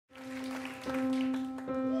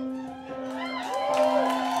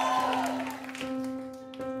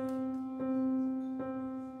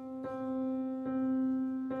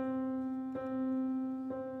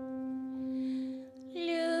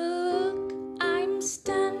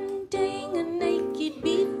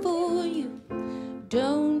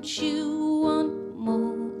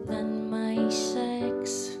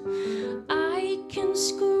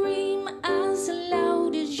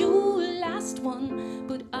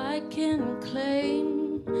can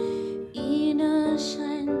claim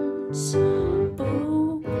innocence.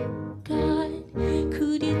 Oh God,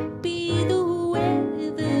 could it be the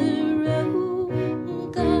weather? Oh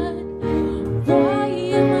God, why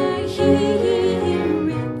am I here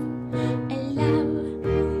if love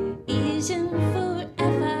isn't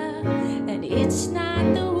forever and it's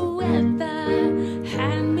not the weather?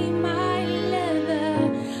 Hand me my leather.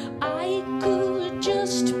 I could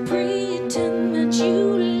just pretend that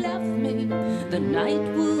you love me. The night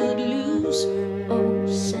would lose all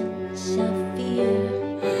sense of fear.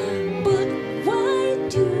 But why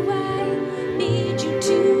do I need you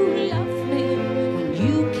to love me when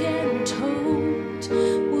you can't hold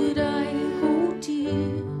what I hold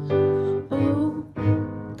dear? Oh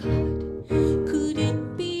God, could it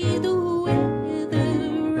be the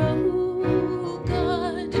weather? Oh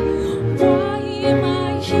God, why am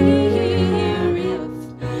I here if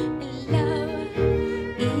love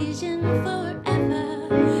isn't forever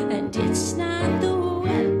and it's not the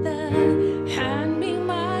weather? Hand me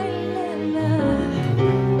my leather.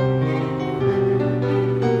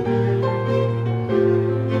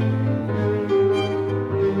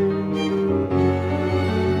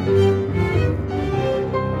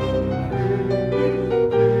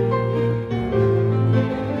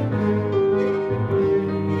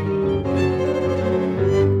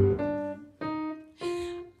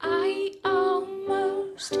 I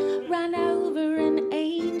almost ran over an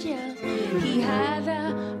angel. He had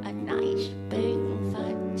a nice big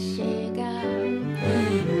fat cigar.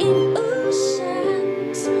 In a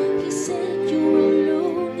sense, he said you were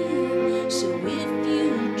lonely, so if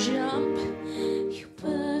you jump, you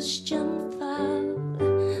must jump far.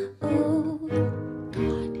 Oh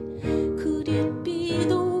God, could it be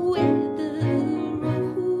the weather?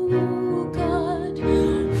 Oh God,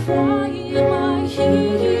 why am I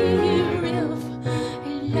here if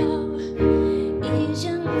love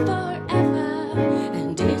isn't forever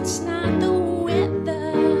and it's not the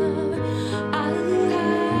weather?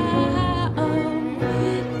 Oh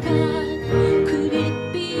God, could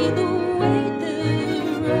it be the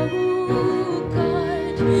weather? Oh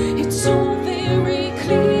God, it's so very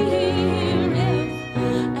clear if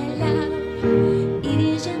love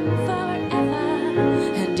isn't forever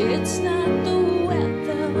and it's not the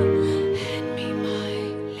weather. Hand me my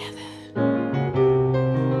leather.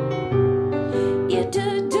 Yeah, da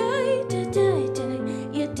da da da da.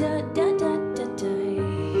 Yeah, da da da da da.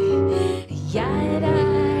 Yeah, da.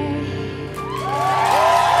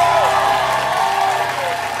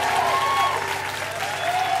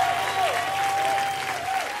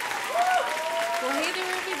 Well, hey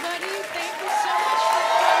there, everybody. Thank you so much for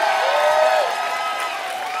coming.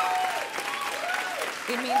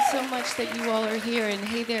 It means so much that you all are here, and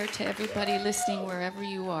hey there to everybody listening wherever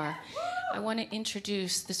you are. I want to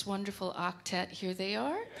introduce this wonderful octet. Here they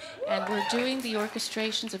are, and we're doing the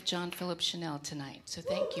orchestrations of John Philip Chanel tonight. So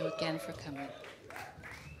thank you again for coming.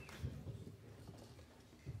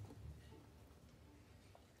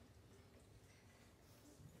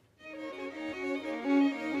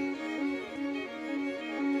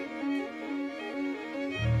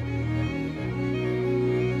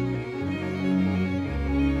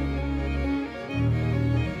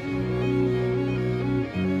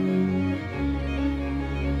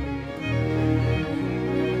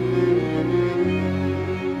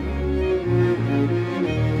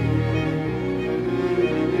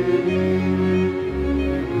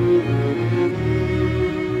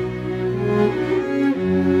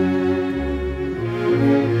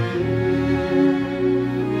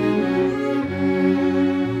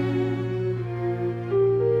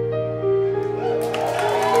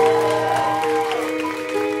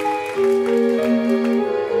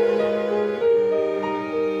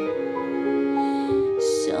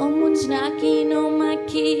 Someone's knocking on my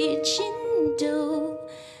kitchen door.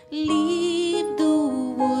 Leave the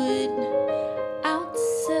wood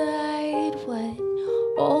outside. What?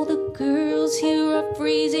 All the girls here are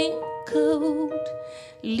freezing cold.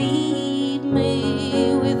 Leave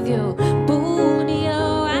me with your booty.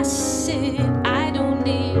 Oh, I said I don't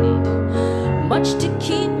need much to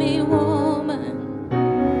keep me warm.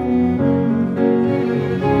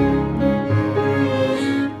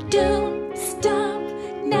 Don't stop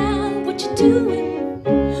now. What you doing?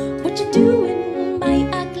 What you doing, my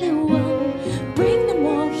ugly one? Bring them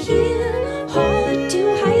all here, hard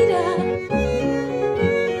to hide up.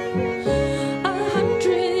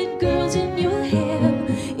 100 girls in your hair.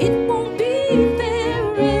 It won't be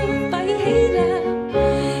fair if I hate her.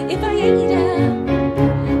 If I hate her,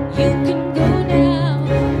 you can go now.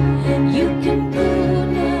 You can go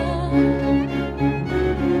now.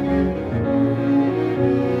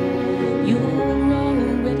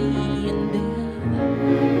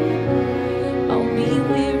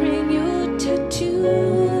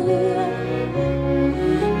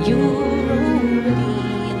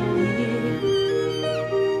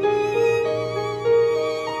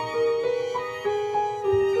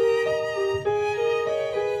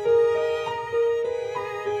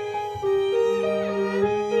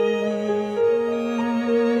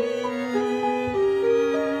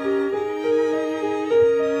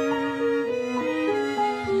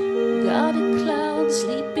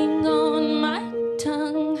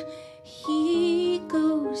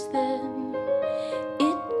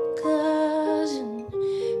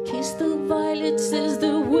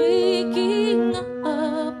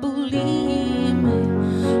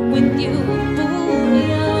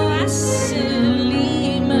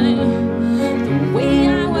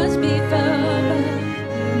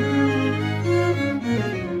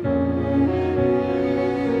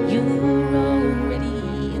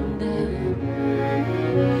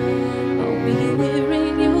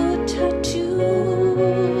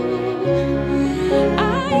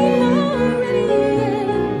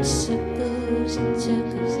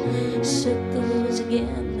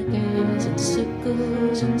 again, the girls in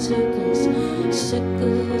circles and circles,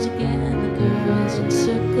 circles again, the girls in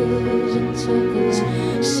circles and circles,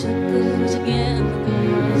 circles again, the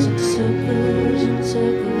girls in circles and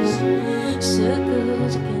circles,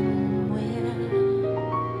 circles again.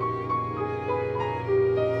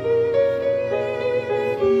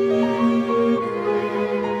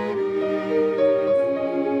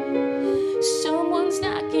 Someone's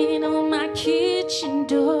knocking on my kitchen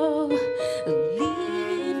door.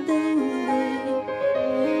 Lead the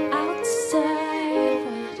way outside,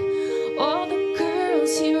 but all the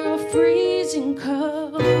girls here are freezing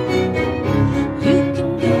cold. You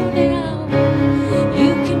can go down,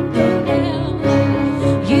 you can go down,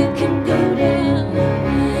 you can go down,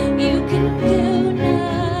 you can go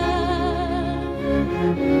now.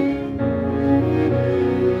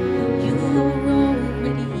 You're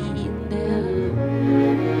already in there.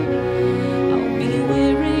 I'll be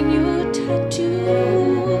wearing your tattoo.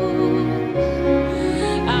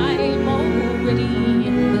 I'm already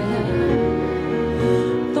in there.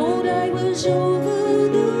 Thought I was over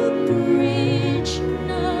the bridge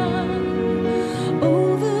now.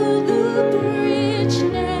 Over the bridge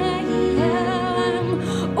now.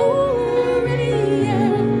 I'm already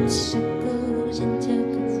in circles and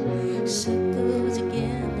circles, circles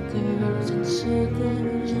again, the girls in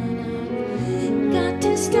circles, and I've got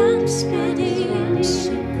to stop spinning.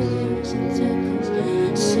 Circles and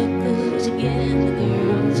circles, circles again, the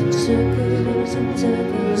girls in circles and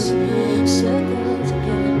circles, circles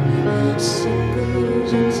again,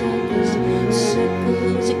 circles and circles,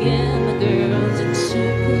 circles again, the girls in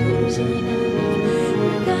circles, and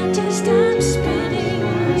I've got to stop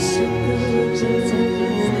spinning. Circles and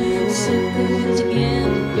circles, circles again,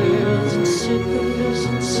 the girls in circles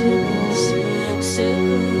and circles,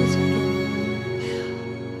 circles again.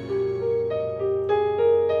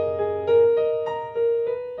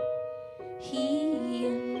 He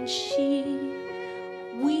and she,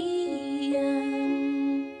 we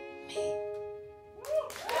and me.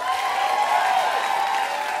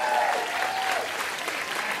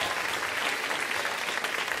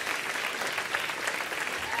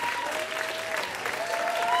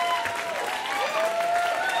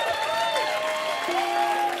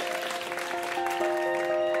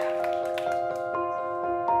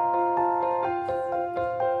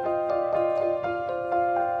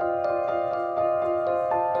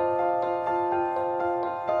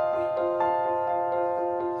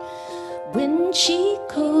 When she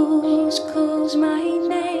calls my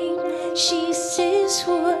name, she says,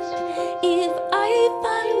 what if I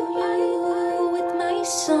follow you with my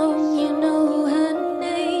song? You know her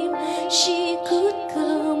name, she could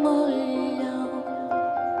come along.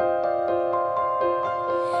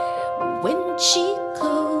 When she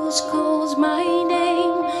calls my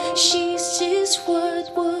name, she says, what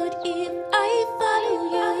if I follow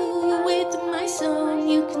you with my song?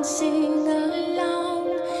 You can sing along,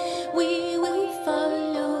 we will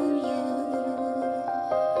follow you.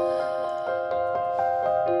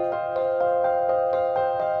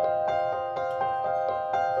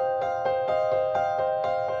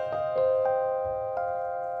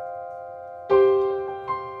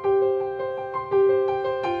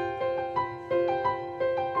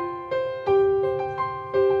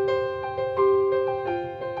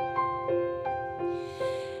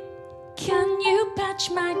 Can you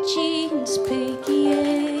patch my jeans, Peggy?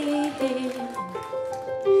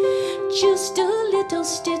 Just a little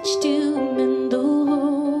stitch to mend the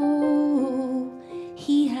hole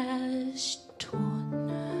he has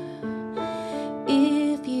torn.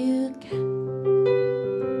 If you can,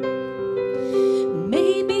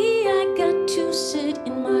 maybe I got to sit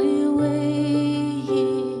in my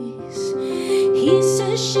ways. He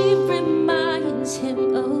says she reminds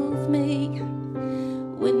him of me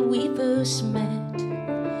when we first met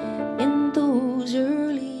in those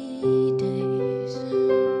early days.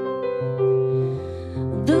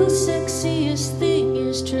 The sexy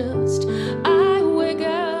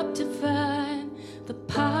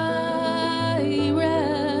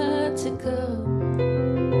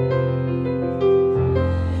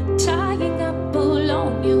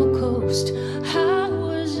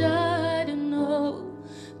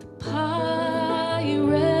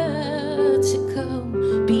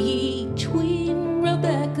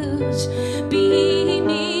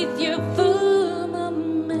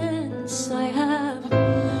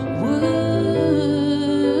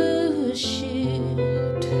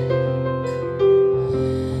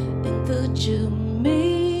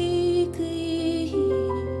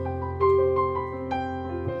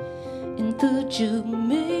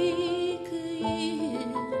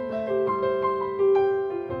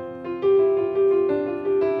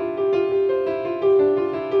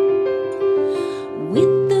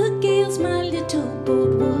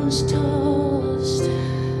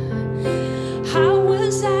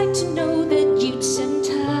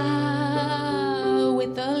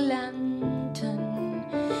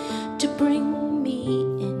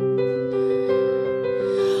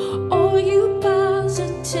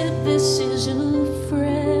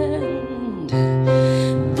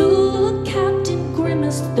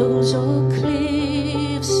meadows or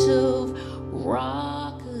cliffs of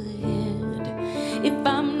rock ahead, if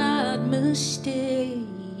I'm not mistaken.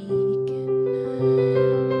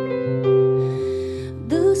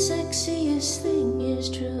 The sexiest thing is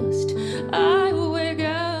trust. I wake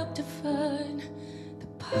up to find the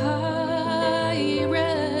pirates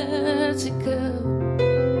come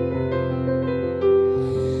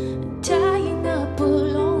tying up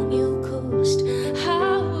along your coast.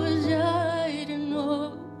 How was I to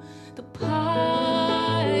know the pirates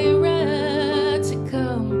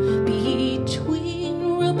come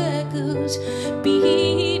between Rebecca's,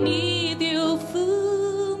 beneath your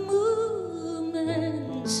full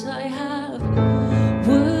movements? I have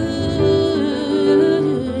worshipped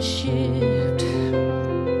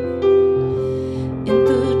in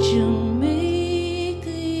the Jamaica,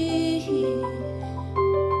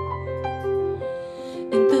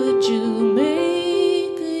 in the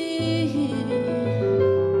Jamaica,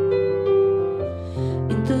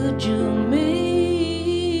 in the Jamaica.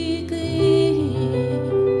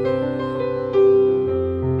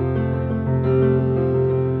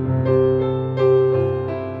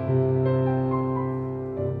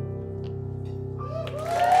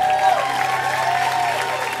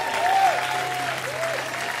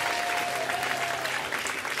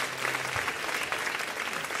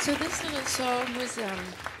 So this little song was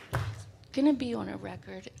gonna be on a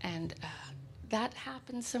record, and that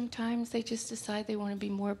happens sometimes. They just decide they want to be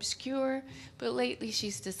more obscure, but lately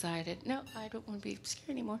she's decided, no, I don't want to be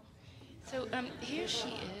obscure anymore. So here she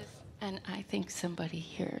is, and I think somebody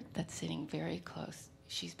here that's sitting very close,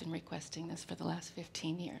 she's been requesting this for the last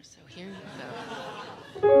 15 years, so here you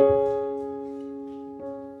go.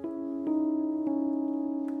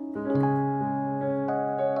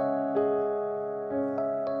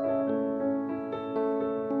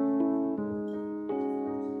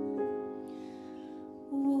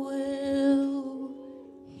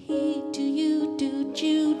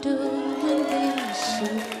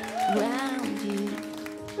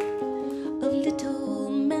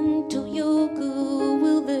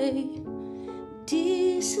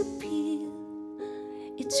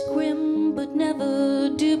 It's grim but never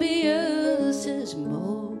dubious as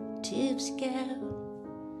motives get.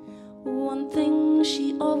 One thing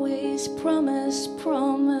she always promises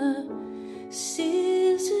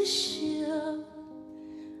a shell.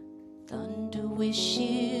 Thunder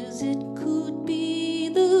wishes it could be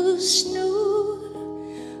the snow,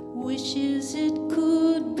 wishes it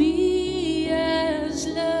could be as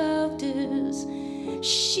loved as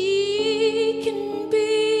she can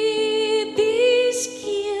be. These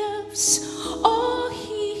gifts are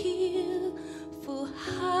here for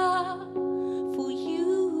her, for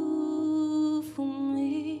you, for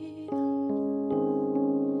me.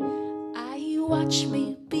 I watch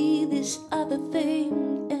me be this other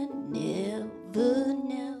thing and never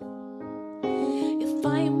know if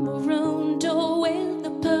I'm around or when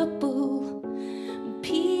the purple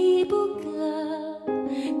people glow.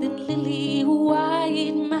 Then lily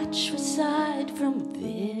white mattress side from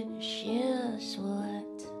vicious what?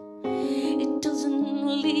 It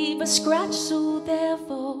doesn't leave a scratch, so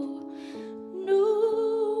therefore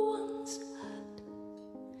no one's hurt.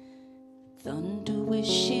 Thunder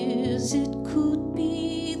wishes it could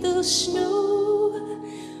be the snow,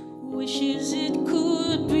 wishes it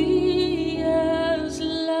could be as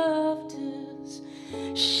loved as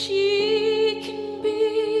she can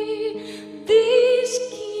be. These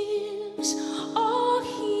gifts are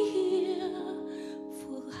here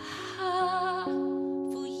for her,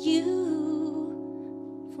 for you,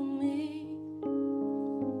 for me.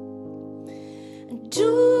 And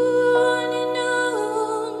on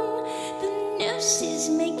the nurses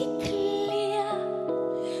make it clear,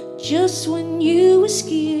 just when you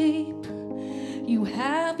escape, you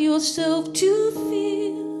have yourself to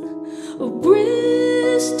feel a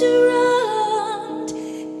restaurant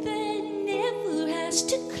that never has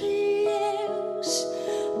to close.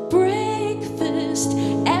 Breakfast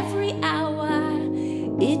every hour,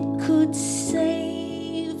 it could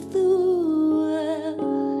save the world.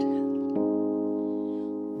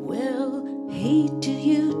 Well, hey, do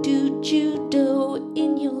you do judo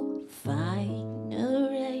in your fine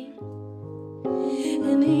array?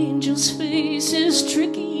 An angel's face is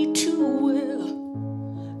tricky to wear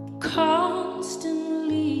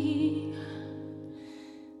constantly.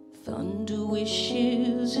 Thunder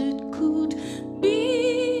wishes it could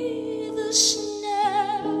be the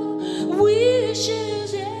snow,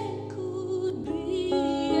 wishes it could be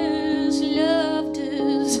as loved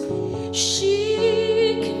as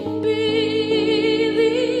she can be.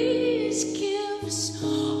 These gifts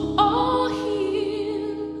are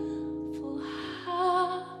here for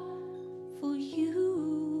her,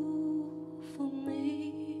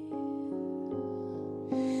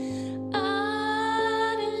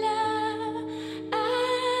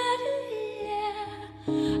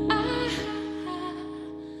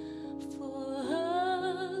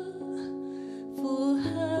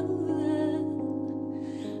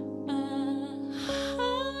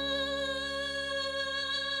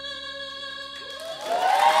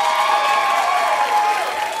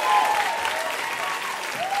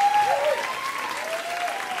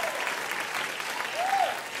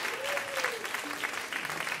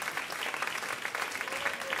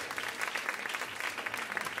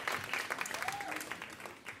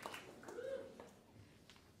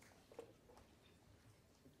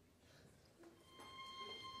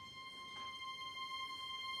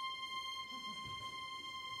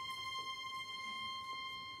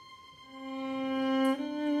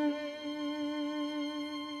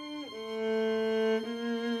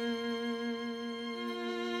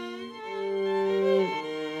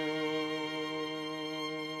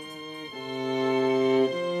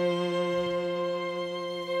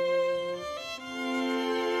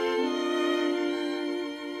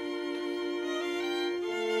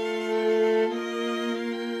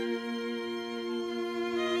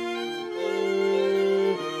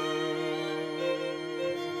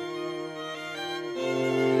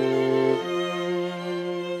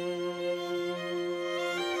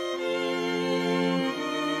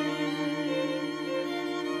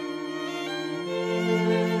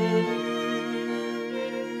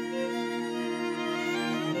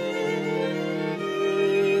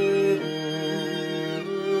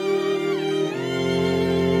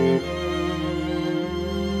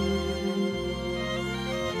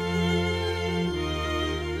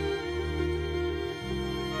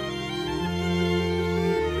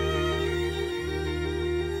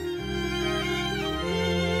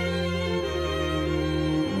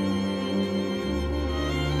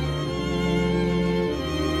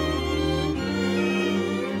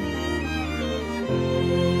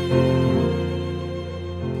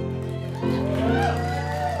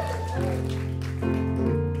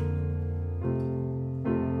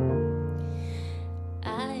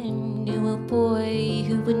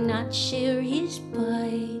 would not share his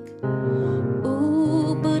bike.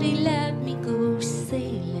 Oh, but he let me go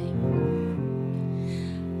sailing.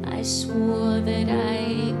 I swore that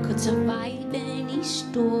I could survive any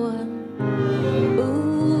storm.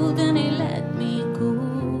 Oh, then he let me go.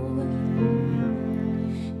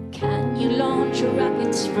 Can you launch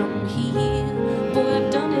rockets from here? Boy,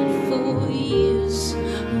 I've done it for years.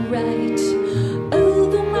 Right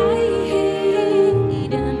over my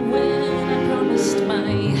head. And when I promised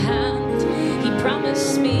my hand, he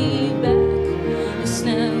promised me back a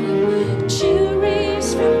snow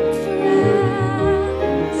cherries from France.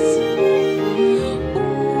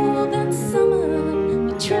 Oh, that summer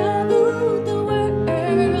we traveled the world,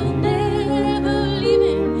 never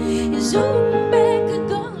leaving his own back of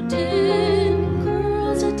golden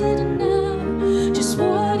curls. I didn't know just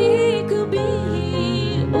what he could be.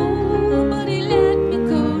 Oh, but he let me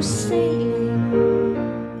go sailing.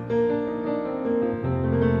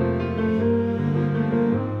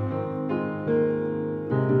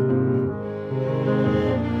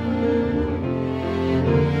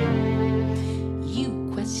 You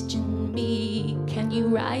question me, can you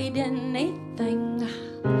ride anything?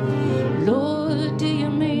 Lord, do you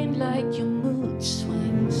mean like your mood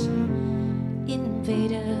swings?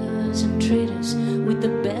 Invaders and traitors with the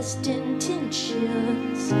best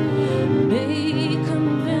intentions may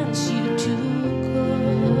convince you to go.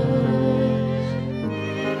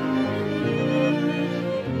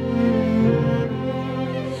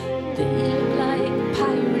 They look like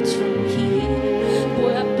pirates from here.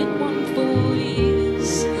 Boy, I've been one for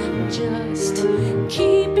years, just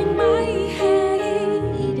keeping my head.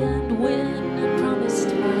 And when I promised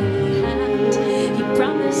my hand, he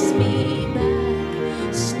promised me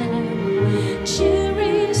back snow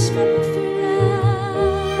cherries from France.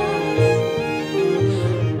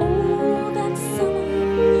 Oh, that summer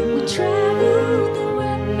we traveled the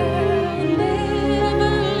world,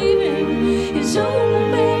 never leaving his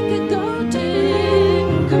own bag of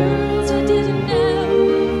golden girls. I didn't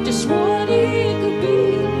know just what he could be.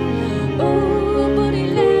 Oh, but he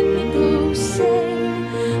let me go sailing.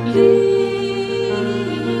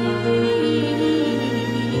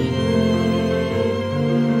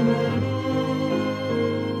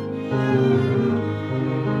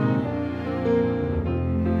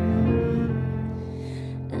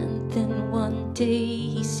 And then one day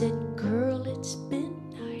he said, girl, it's been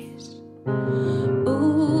nice.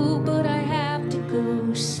 Oh, but I have to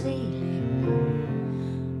go sailing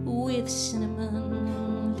with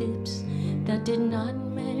cinnamon lips that did not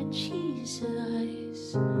match his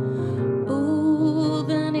eyes. Oh,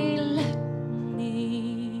 then he let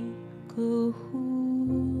me go.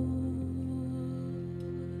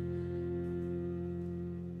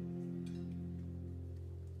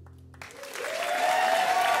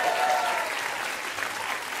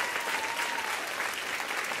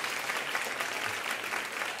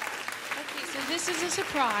 Okay, so this is a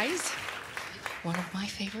surprise. One of my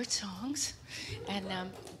favorite songs. And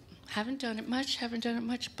haven't done it much,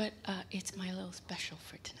 but it's my little special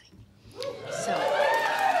for tonight. So,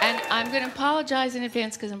 and I'm going to apologize in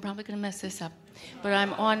advance because I'm probably going to mess this up. But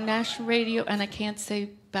I'm on national radio and I can't say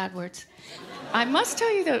bad words. I must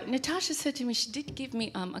tell you though, Natasha said to me, she did give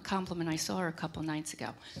me a compliment. I saw her a couple nights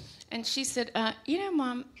ago. And she said, you know,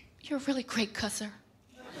 Mom, you're a really great cusser.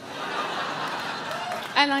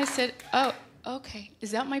 And I said, oh, okay,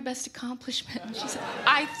 is that my best accomplishment? And she said,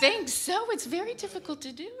 I think so. It's very difficult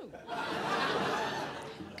to do.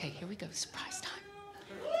 Okay, here we go. Surprise time.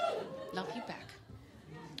 Love you back.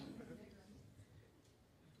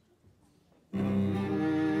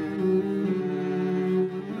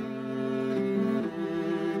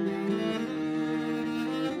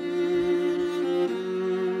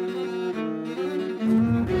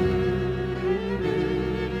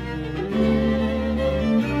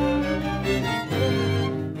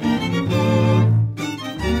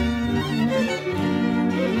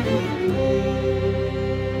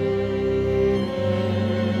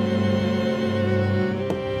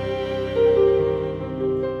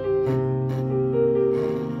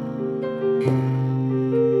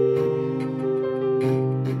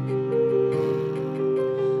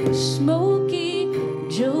 Smokey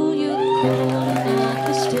Joe, you're calling at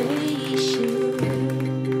the station.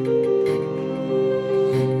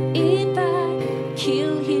 If I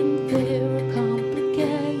kill him, there are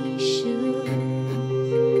complications.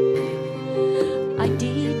 I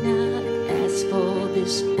did not ask for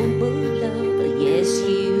this, oh, but love, yes,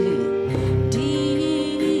 you did.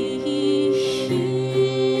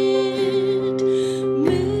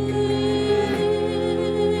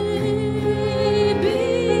 Maybe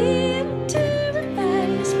it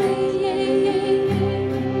terrifies me.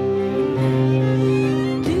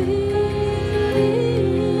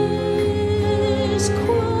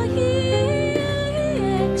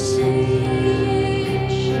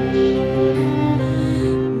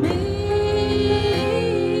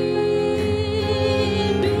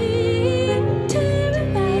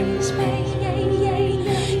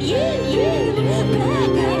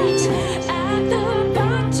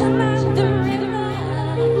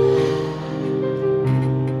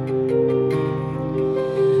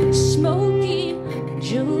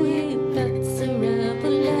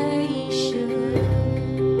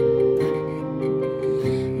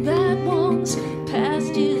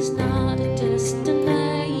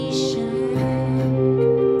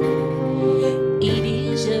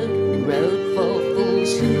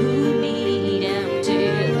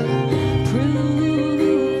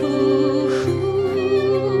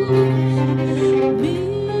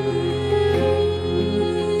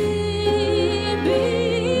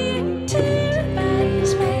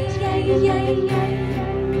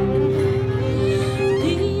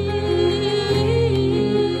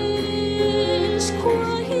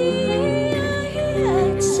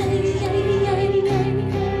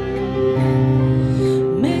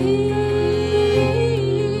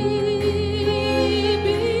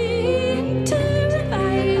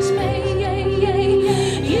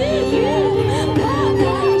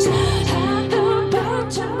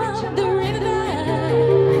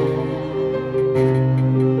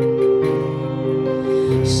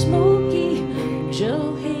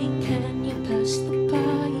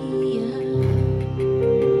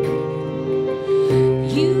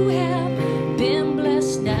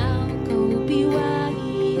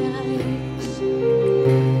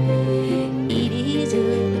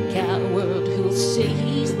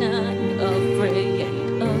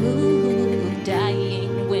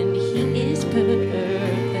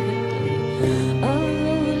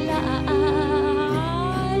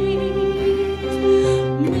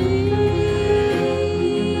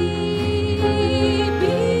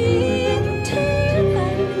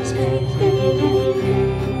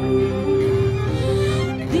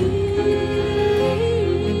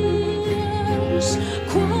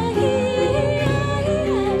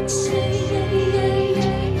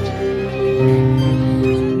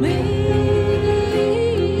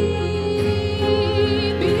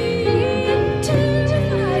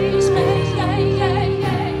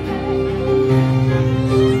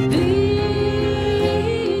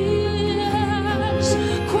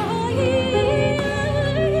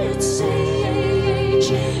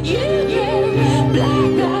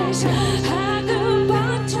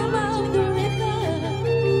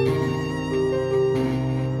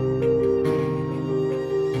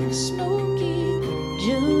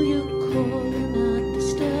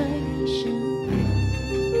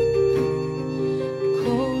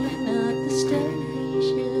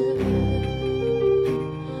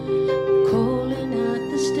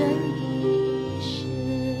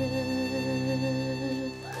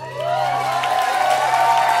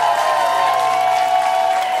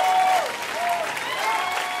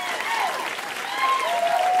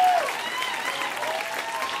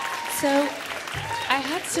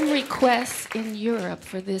 requests in Europe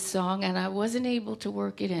for this song, and I wasn't able to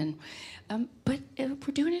work it in. But we're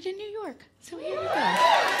doing it in New York, so here we go.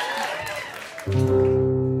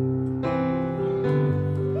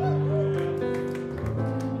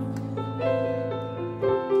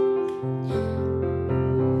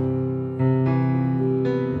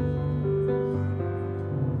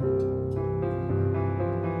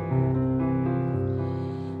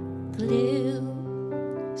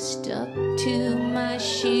 Stuck to my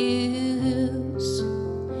shoes.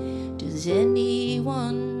 Does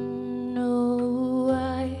anyone know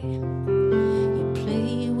why you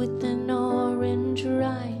play with an orange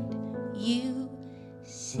rind? You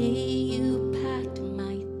say you packed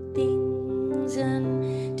my things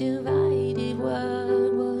and divided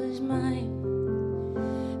what was mine.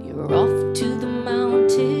 You're off to the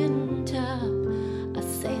mountain top. I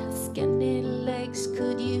say skinny legs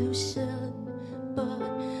could use sun, but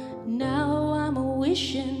now I'm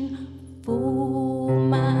wishing for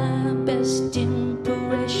my best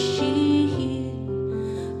impression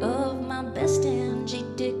of my best Angie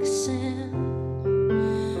Dixon.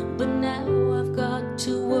 But now I've got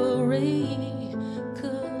to worry,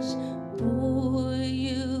 'cause boy,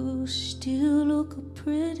 you still look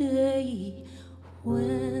pretty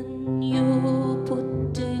when you're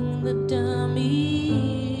putting the damage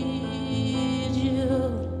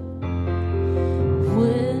on.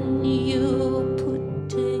 When you're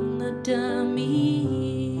putting the damage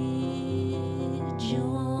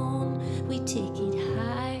on, we take it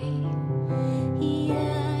high,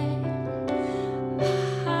 yeah,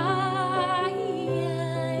 high,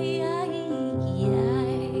 yeah,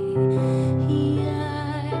 yeah,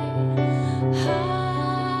 high.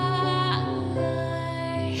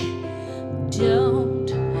 Don't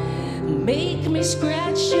make me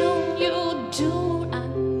scratch on your door. I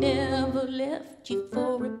never left you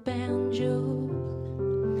for a banjo.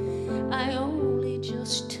 I only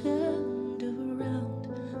just turned around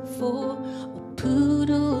for a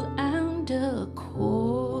poodle and a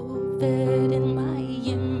Corvette, and my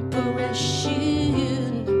impression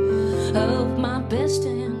of my best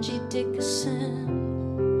Angie Dickinson.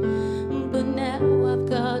 But now I've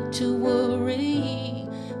got to worry,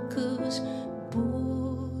 'cause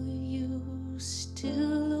boy, you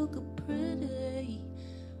still look pretty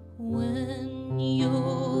when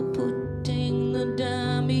you're putting the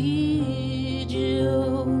damage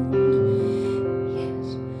on. Yes,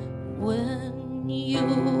 when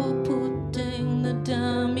you're putting the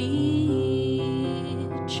damage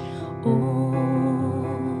on.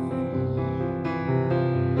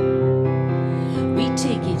 We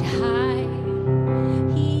take it high,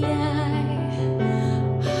 yeah,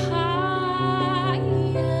 high,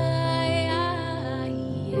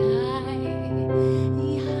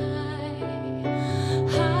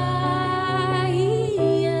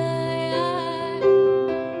 yeah,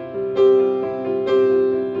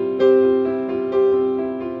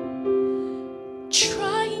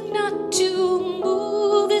 trying not to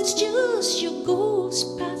move, it's just your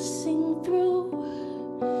ghost passing through.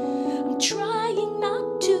 I'm trying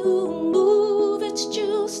not to move, it's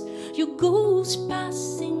just your ghost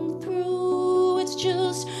passing through. It's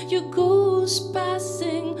just your ghost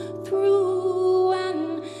passing through,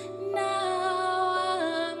 and now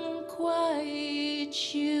I'm quite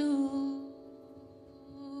sure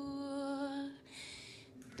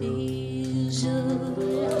there's a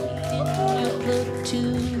light in your blood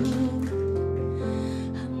too.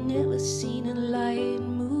 I've never seen a light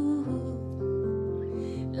move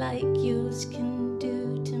like yours can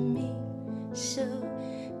do to me. So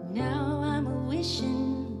now I'm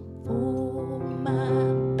wishing for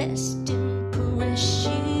my best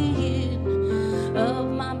impression of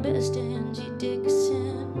my best Angie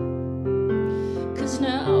Dixon. 'Cause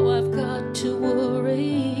now I've got to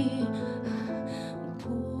worry,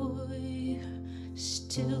 boy,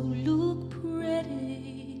 still look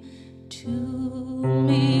pretty to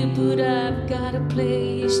me. But I've got a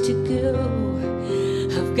place to go,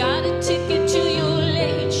 I've got a ticket to your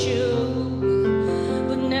late show.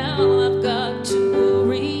 But now I've got to worry.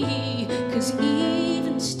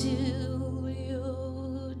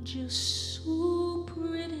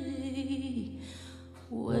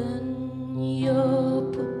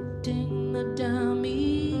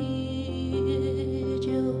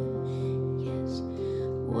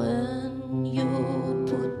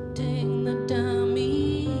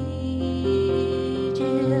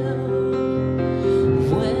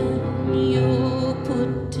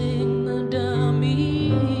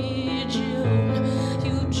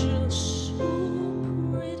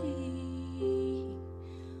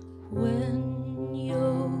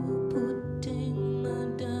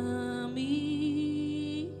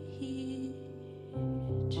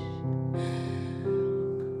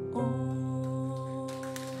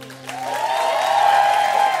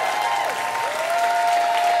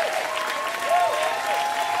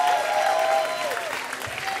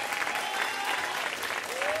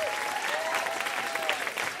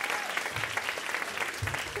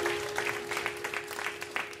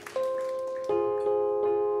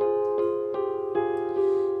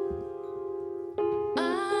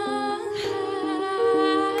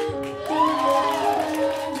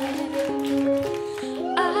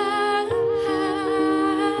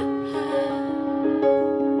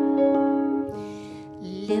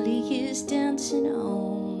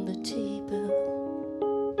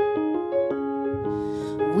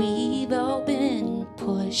 all been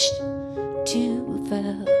pushed too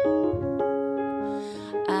far.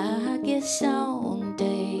 I guess on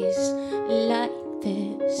days like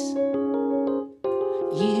this,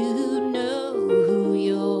 you know who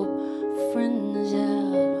your friends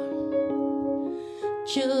are.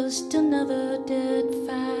 Just another dead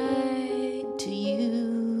fight to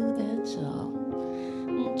you, that's all.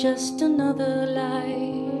 Just another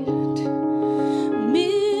light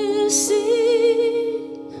missing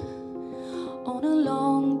on a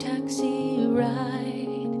long taxi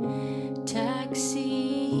ride,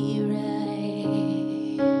 taxi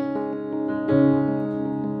ride.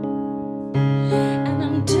 And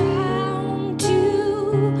I'm down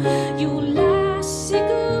to your last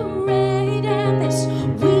cigarette and this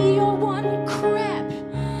we are one crap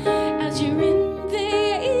as you're in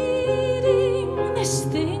there eating this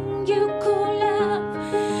thing you call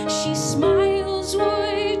love. She smiles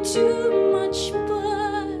way too much,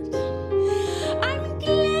 but I'm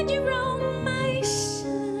glad you're on my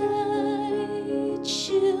side,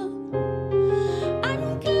 chill.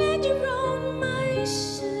 I'm glad you're on my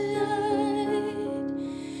side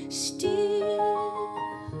still.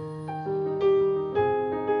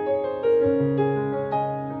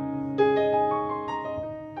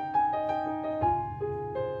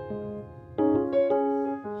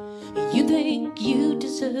 You think you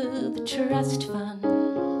deserve the trust fund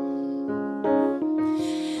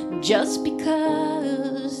just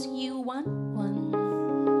because you want one.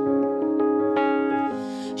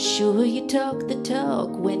 Sure, you talk the talk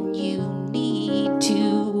when you need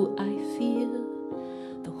to. I feel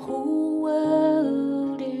the whole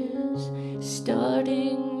world is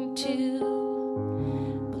starting to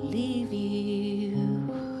believe you.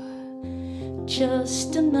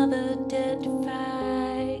 Just another dead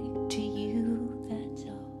fight to you, that's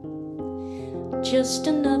all. Just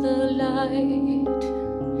another light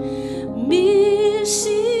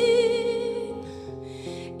missing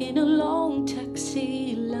in a long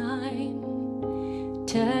taxi line,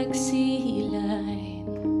 taxi line.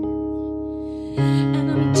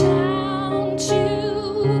 And I'm down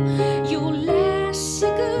to your last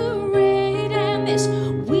cigarette and this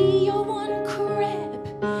we are one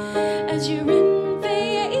crap as you're in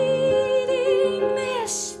there eating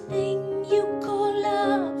this thing you call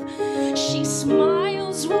love. She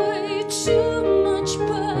smiles way too much,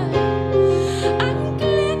 but I'm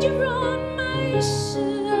glad you're on my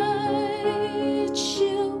side,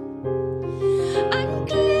 chill. I'm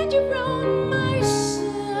glad you're on my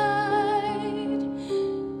side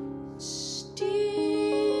still.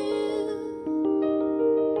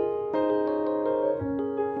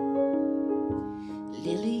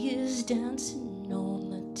 Lily is dancing on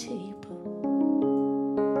the table.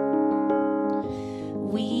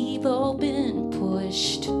 We've all been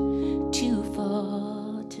pushed too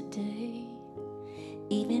far today.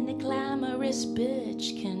 Even a glamorous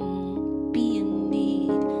bitch can be in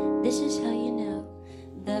need. This is how you know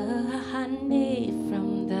the honey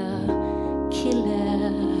from the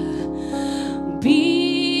killer bees.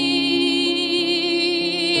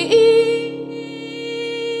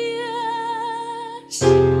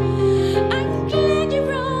 I'm glad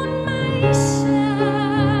you're on my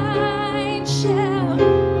side, child.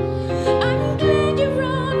 I'm glad you're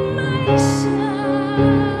on my side.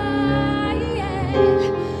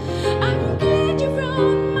 I'm glad you're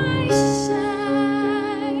on my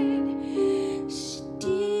side still.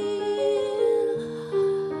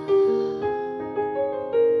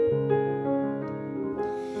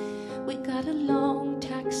 We got a long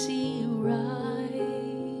taxi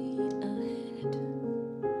ride ahead.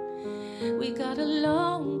 We got a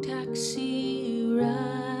long taxi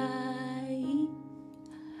ride.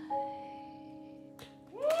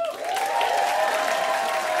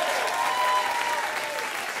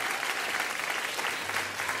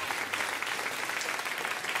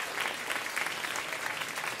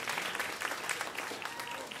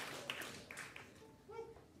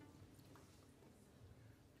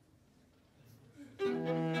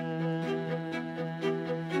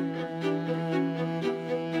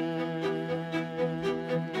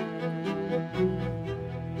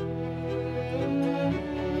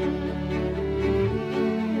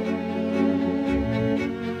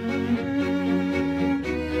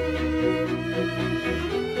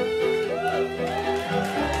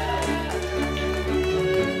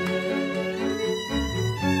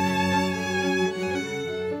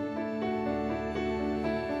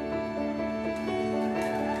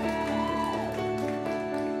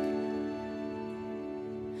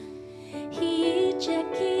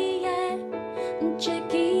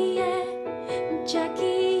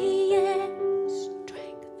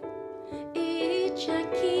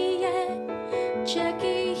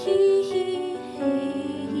 Jackie,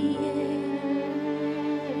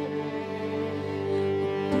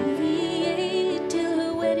 till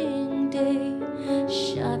her wedding day.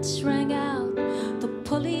 Shots rang out, the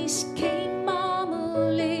police came. Mama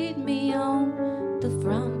laid me on the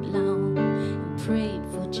front lawn and prayed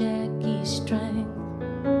for Jackie's strength.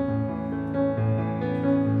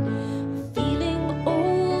 Feeling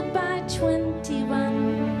old by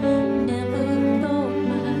 21, never thought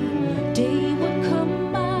my day would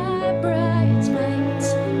come. My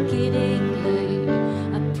bridesmaids getting late,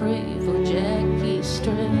 I pray for Jackie's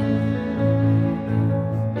strength.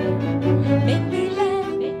 Make me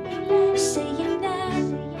laugh, saying that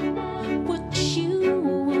what you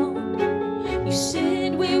want. You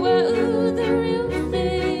said we were the real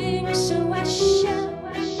thing, so I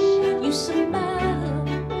shot you smile,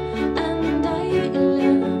 and I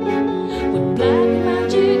love what black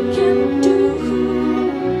magic can do.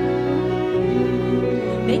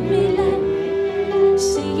 Make me laugh,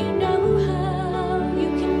 say you know how you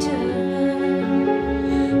can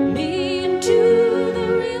turn me into the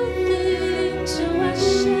real thing, so I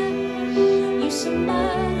shot you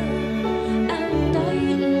smile, and I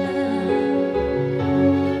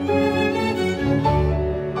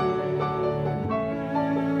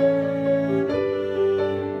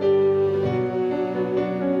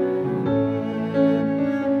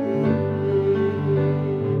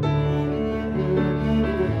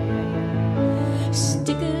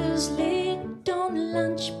stickers linked on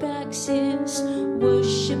lunchboxes,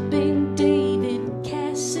 worshipping David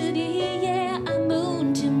Cassidy. Yeah, I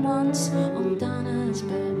mooned him once on Donna's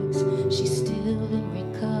bags. She's still in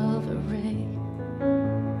recovery.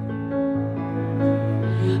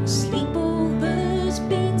 Sleepovers,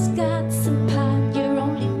 beans, got some pot. You're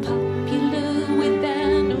only popular with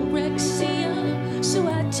anorexia, so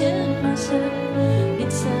I turn myself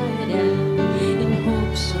inside out in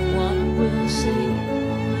hopes someone will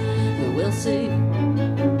say,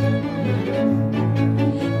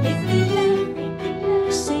 make me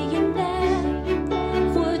laugh, saying that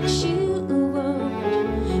what you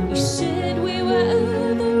want. You said we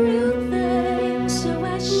were the real thing, so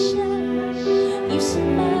I shot you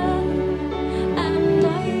smile, and I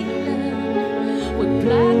learned what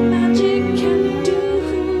black magic can do.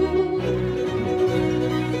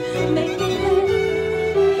 Make me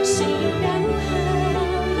laugh, say you know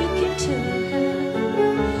how you can turn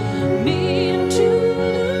me into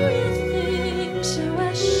the real thing, so I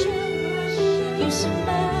show you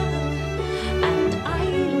smile, and I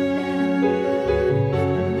love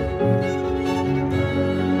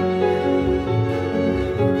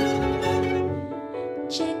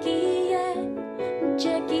Jackie, yeah,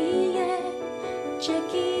 Jackie, yeah,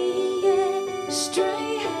 Jackie, yeah,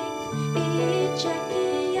 strength, yeah,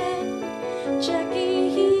 Jackie, yeah, Jackie,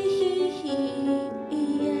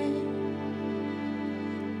 yeah.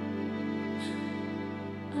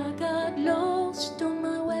 I got lost on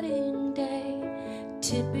my wedding day.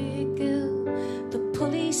 Typical, the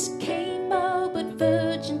police came out, but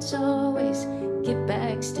virgins always get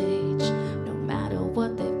backstage, no matter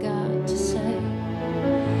what they've got to say.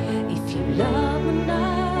 If you love or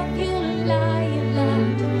not, you'll lie a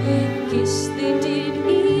lot. Guess they did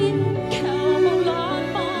in Camelot.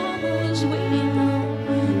 Mama's waiting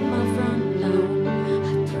on my front lawn. I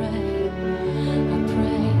pray.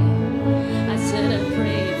 I said I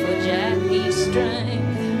pray for Jackie's strength.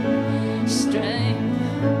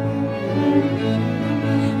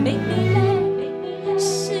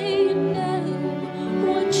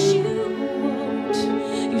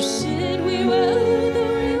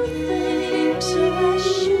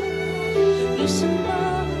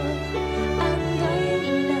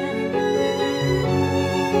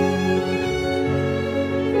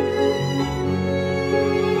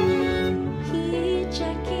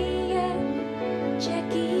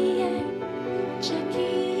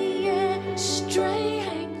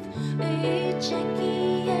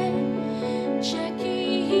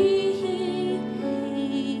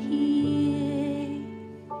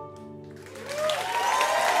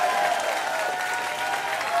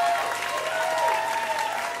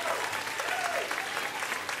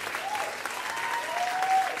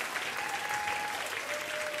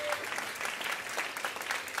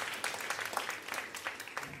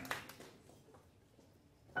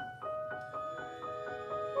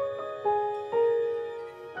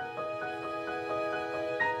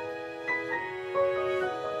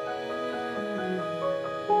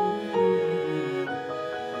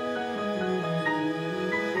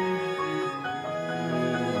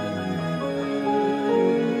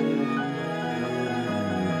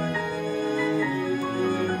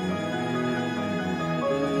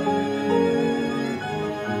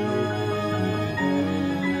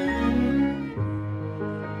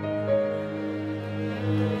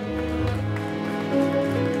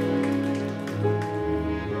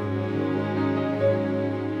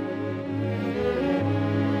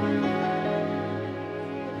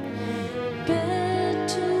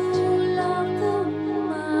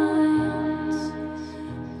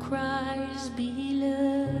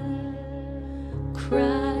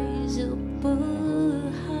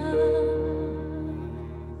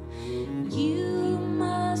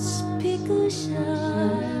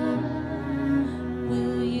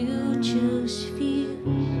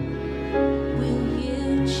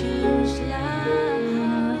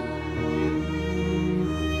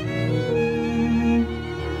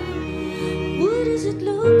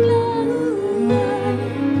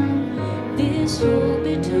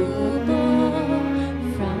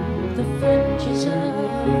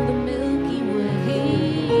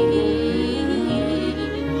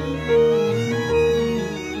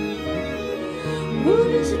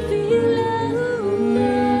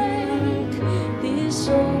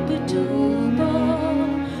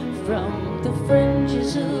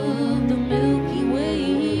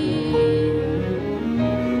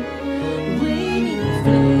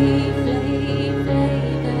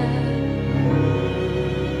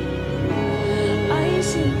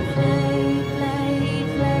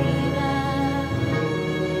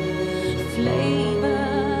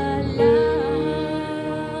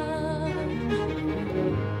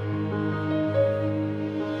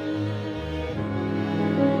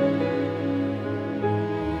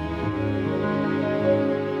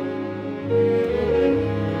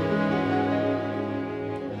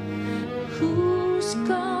 Who's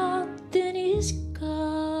God then is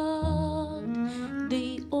God?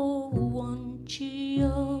 They all want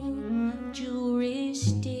your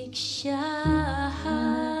jurisdiction.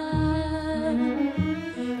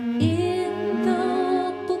 In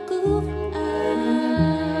the book of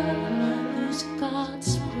whose God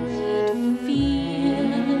spread fear,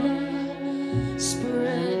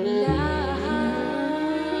 spread lie.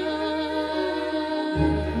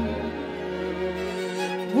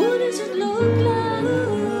 What does it look like?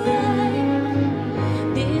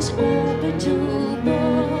 This orbital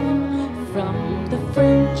ball from the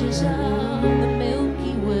fringes of the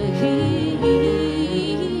Milky Way.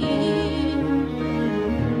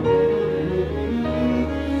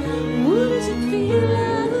 What does it feel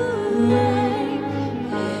like?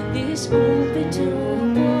 This orbital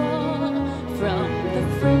ball from the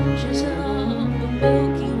fringes of the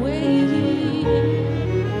Milky Way.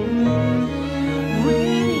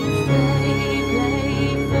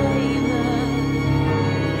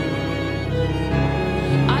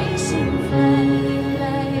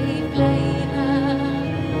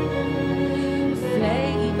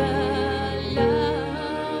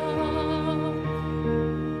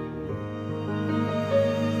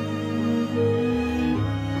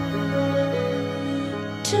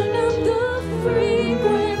 Turn up the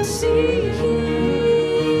frequency.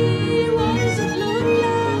 What does it look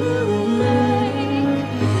like?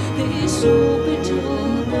 This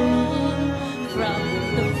orbital ball from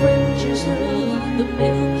the fringes of the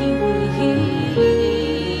Milky Way.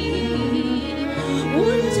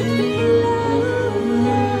 What does it feel like?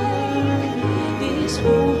 This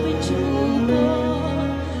orbital ball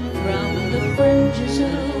from the fringes of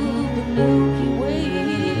the Milky Way.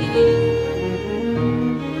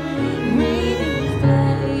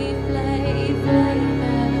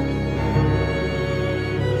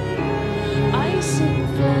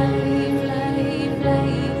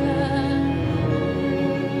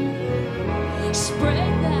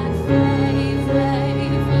 Spread that flavor.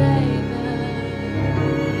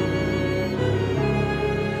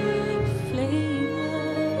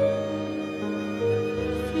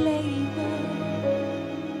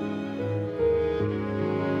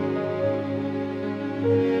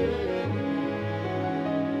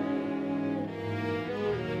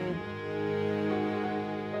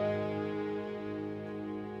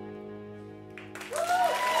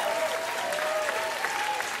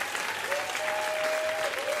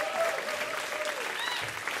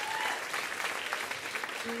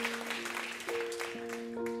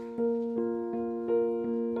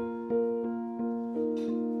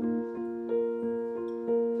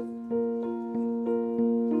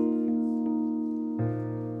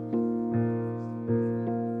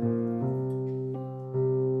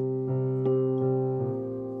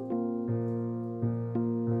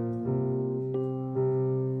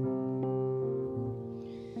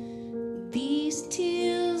 These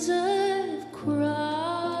tears I've cried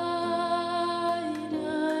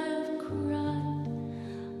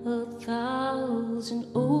 1,000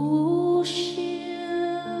 oceans,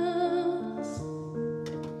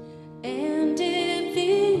 and if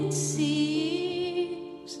it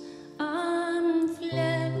seems I'm floating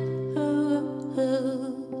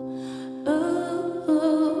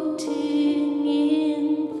in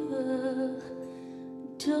the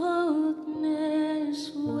darkness,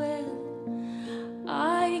 well,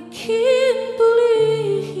 I can't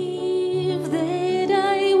believe that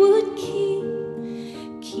I would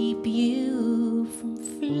keep you from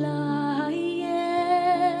flying,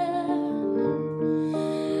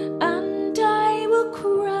 and I will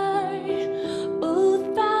cry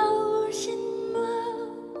 1,000 more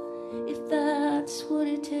if that's what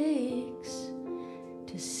it takes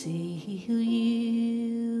to sail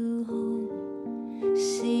you home,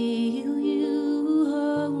 sail you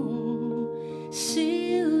home,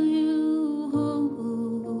 sail you home.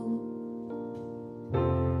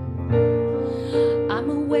 I'm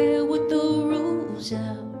aware what the rules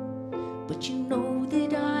are, but you know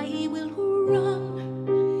that I will run.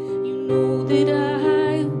 You know that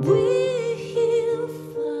I will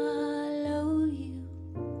follow you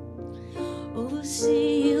over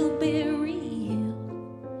Silbury Hill,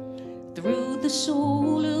 through the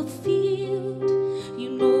solar field. You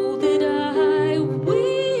know that I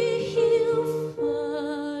will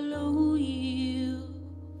follow you,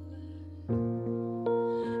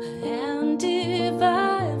 and if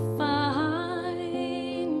I find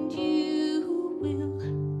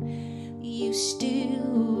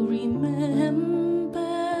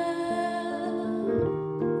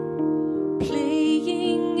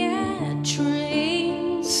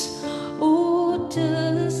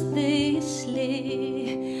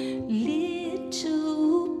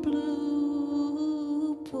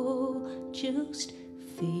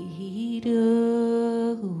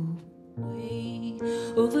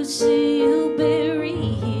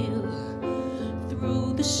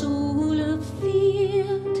the soul of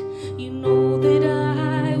field, you know that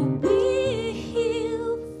I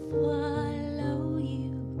will follow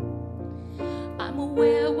you. I'm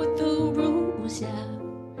aware what the rules are,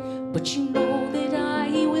 but you know that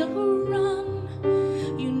I will run.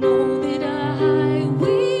 You know that I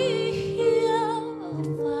will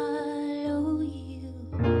follow you.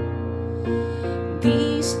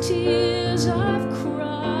 These tears I've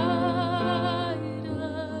cried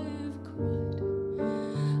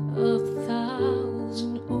a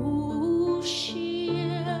thousand oceans,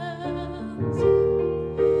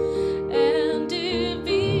 and if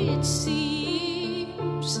it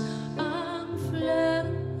seems I'm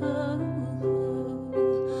floating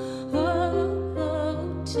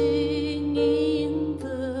in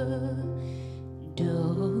the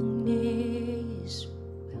darkness,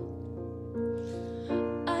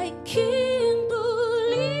 I can't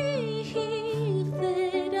believe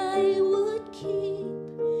that I would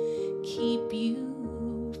keep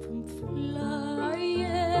you from flying.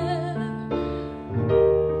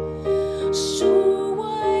 So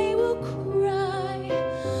I will cry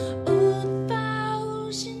a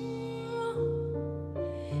thousand more,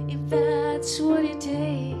 if that's what it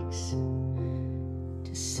takes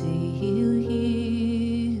to sail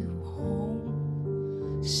you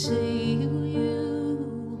home, sail you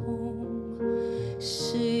home,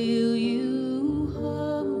 sail you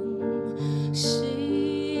home, sail you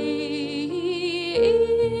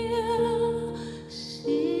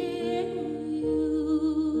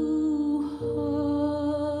home.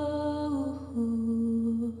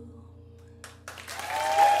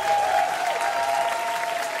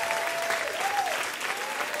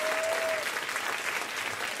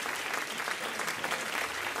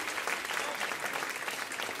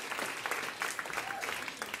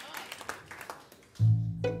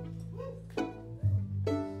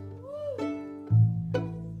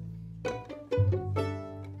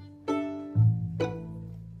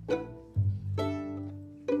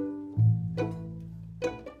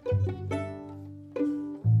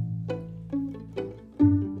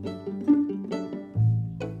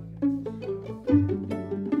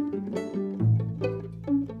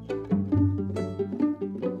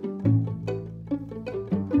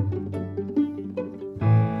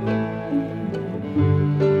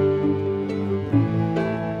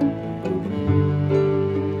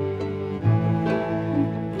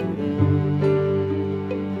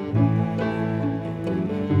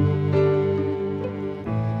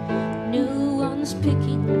 No one's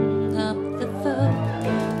picking up the phone,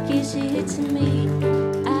 'cause it's me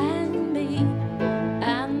and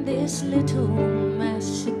this little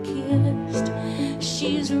masochist.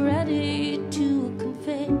 She's ready to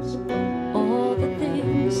confess all the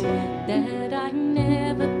things that I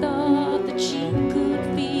never thought that she could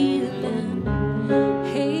feel. And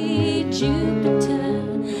hey Jupiter,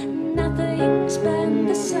 nothing's been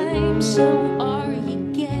the same. So are you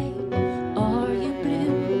gay? Are you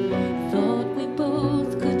blue? Thought we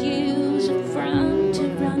both could use a friend to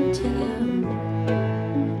run to.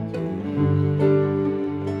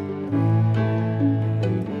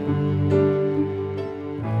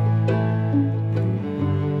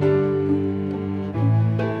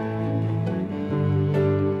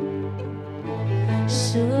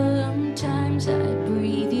 Sometimes I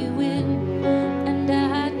breathe you in, and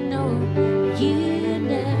I know you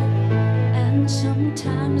now. And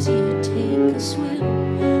sometimes you take a swim.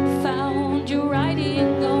 Found you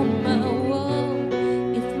writing on my wall.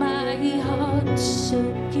 If my heart's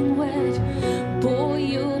soaking wet, boy,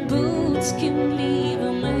 your boots can leave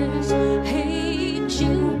a mess. Hey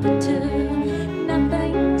Jupiter,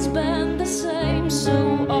 nothing's been the same.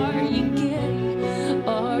 So are you gay?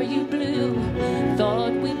 Are you blue?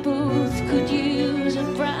 Thought we both could use a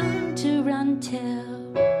friend to run tell.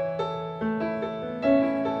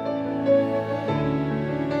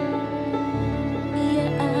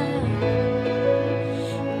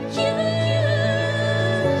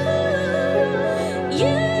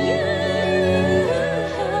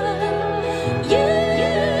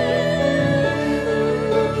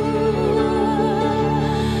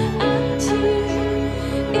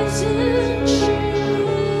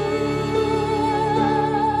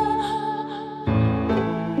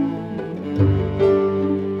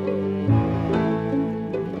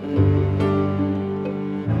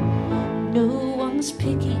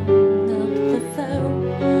 Picking up the phone,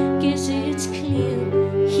 'cause it's clear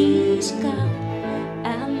he's gone.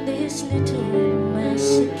 And this little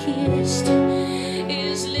masochist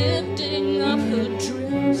is lifting up her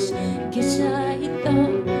dress. 'Cause I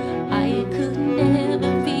thought I could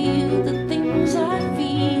never feel the things I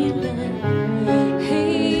feel.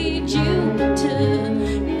 Hey Jupiter,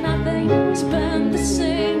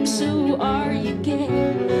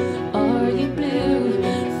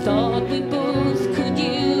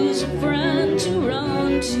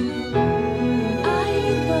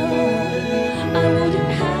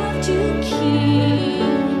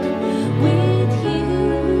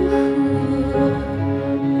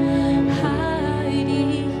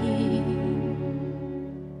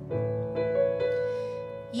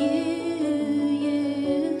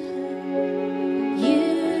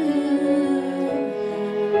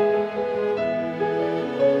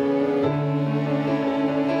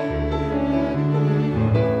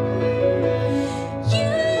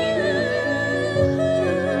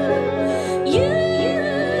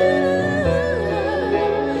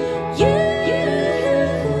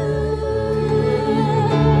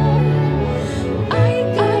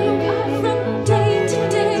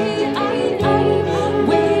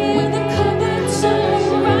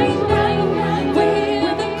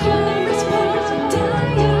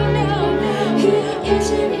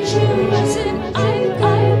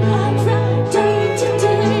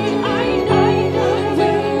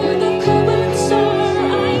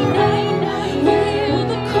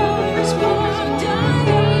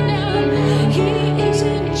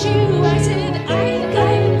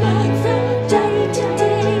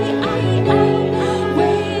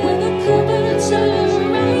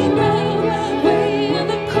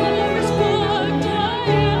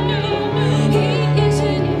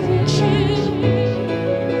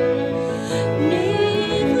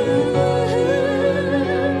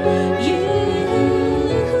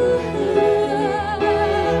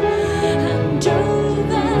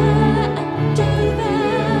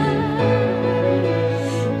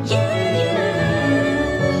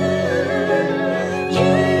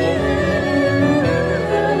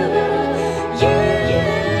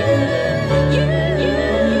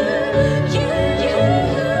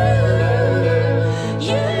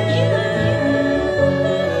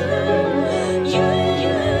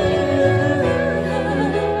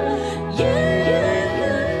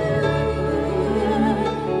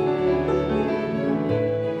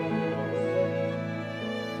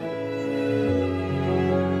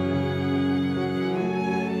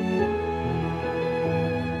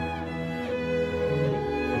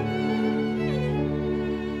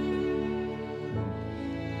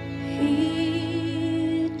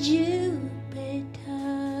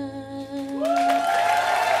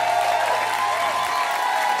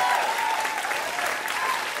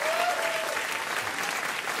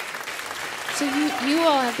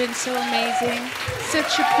 have been so amazing.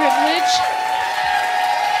 Such a privilege.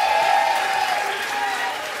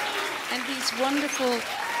 And these wonderful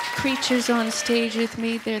creatures on stage with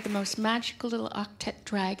me, they're the most magical little octet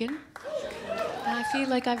dragon. And I feel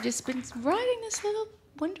like I've just been riding this little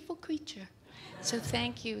wonderful creature. So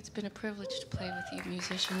thank you. It's been a privilege to play with you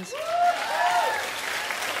musicians.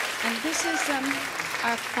 And this is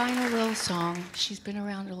our final little song. She's been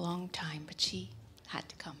around a long time, but she had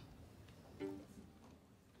to come.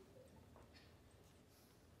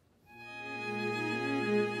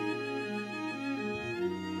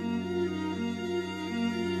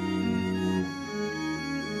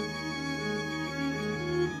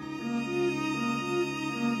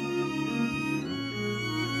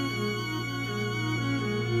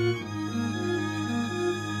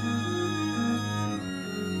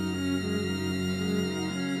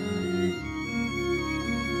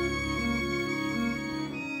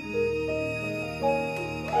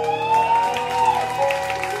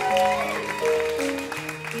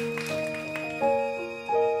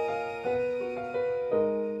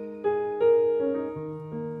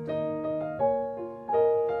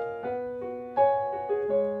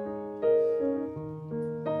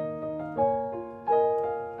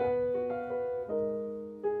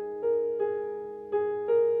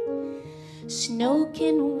 Snow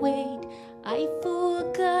can wait, I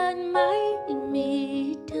forgot my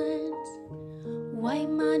mittens. Wipe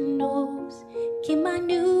my nose, get my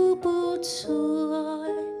new boots on.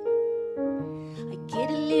 I get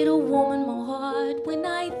a little warm in my heart when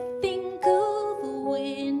I think of the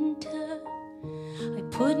winter. I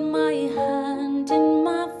put my hand in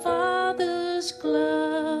my father's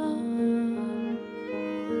glove.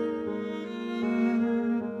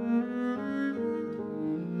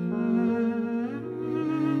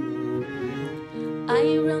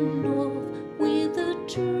 I run off with the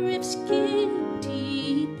drifts get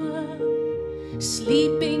deeper.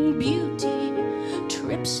 Sleeping Beauty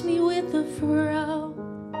trips me with a frown.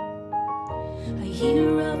 I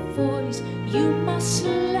hear a voice, you must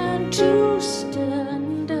learn to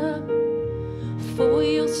stand up for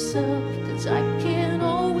yourself, 'cause I can't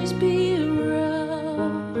always be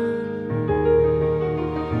around.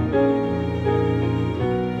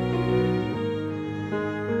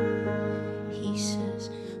 He says,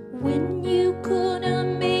 when you gonna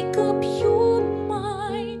make up your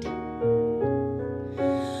mind?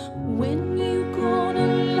 When you gonna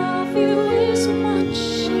love you as much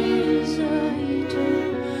as I do?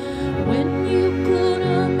 When you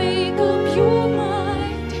gonna make up your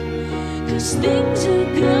mind? 'Cause things are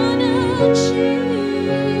gonna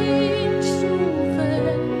change so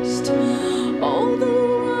fast. All the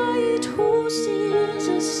white horses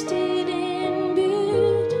are stayed in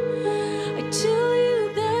bed. I tell you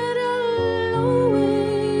that I'll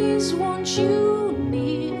always want you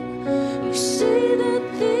near. You say that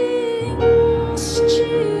things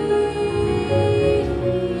change,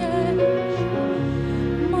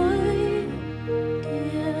 my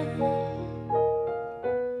dear.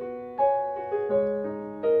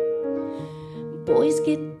 Boys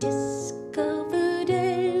get discovered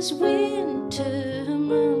as winter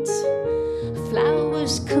melts.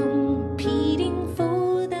 Flowers competing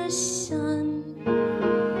for the sun.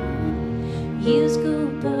 Years go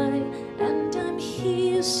by and I'm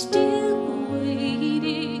here still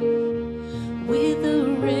waiting, with a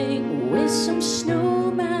ring where some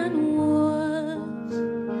snowman was.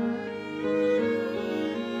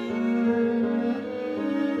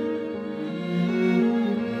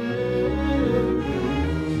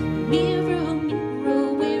 Mirror, mirror,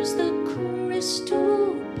 where's the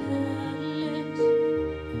crystal palace?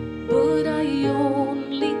 But I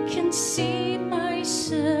only can see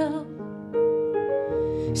myself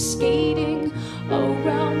skating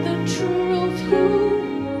around the truth who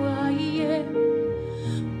I am.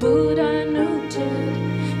 But I know that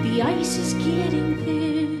the ice is getting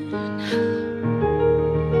thin.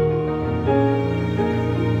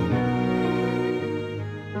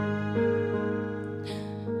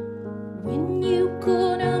 When you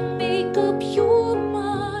gonna make up your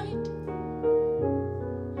mind?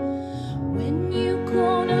 When you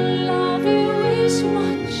gonna love you as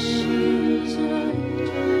much as I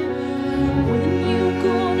do? When you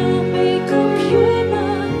gonna make up your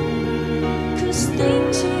mind? 'Cause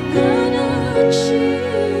things are gonna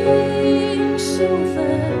change so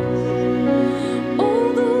fast. All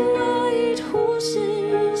the white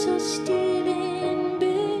horses are still in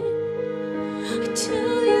bed. I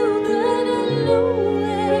tell you that I'll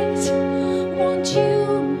always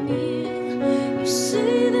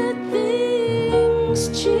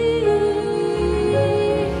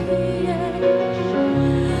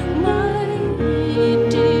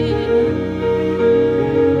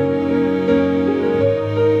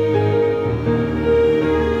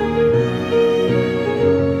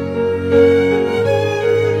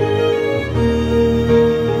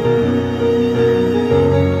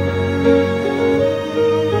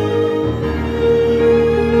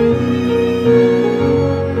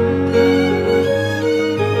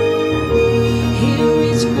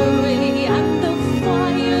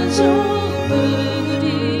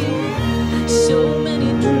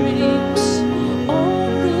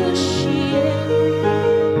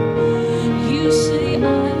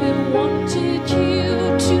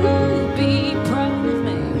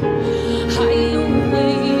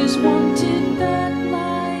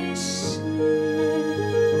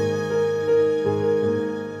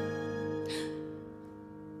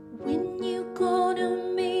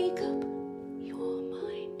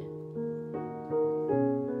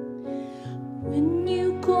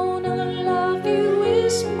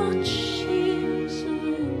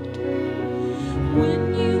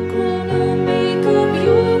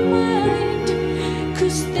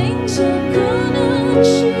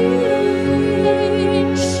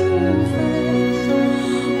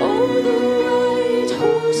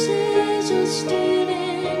stay.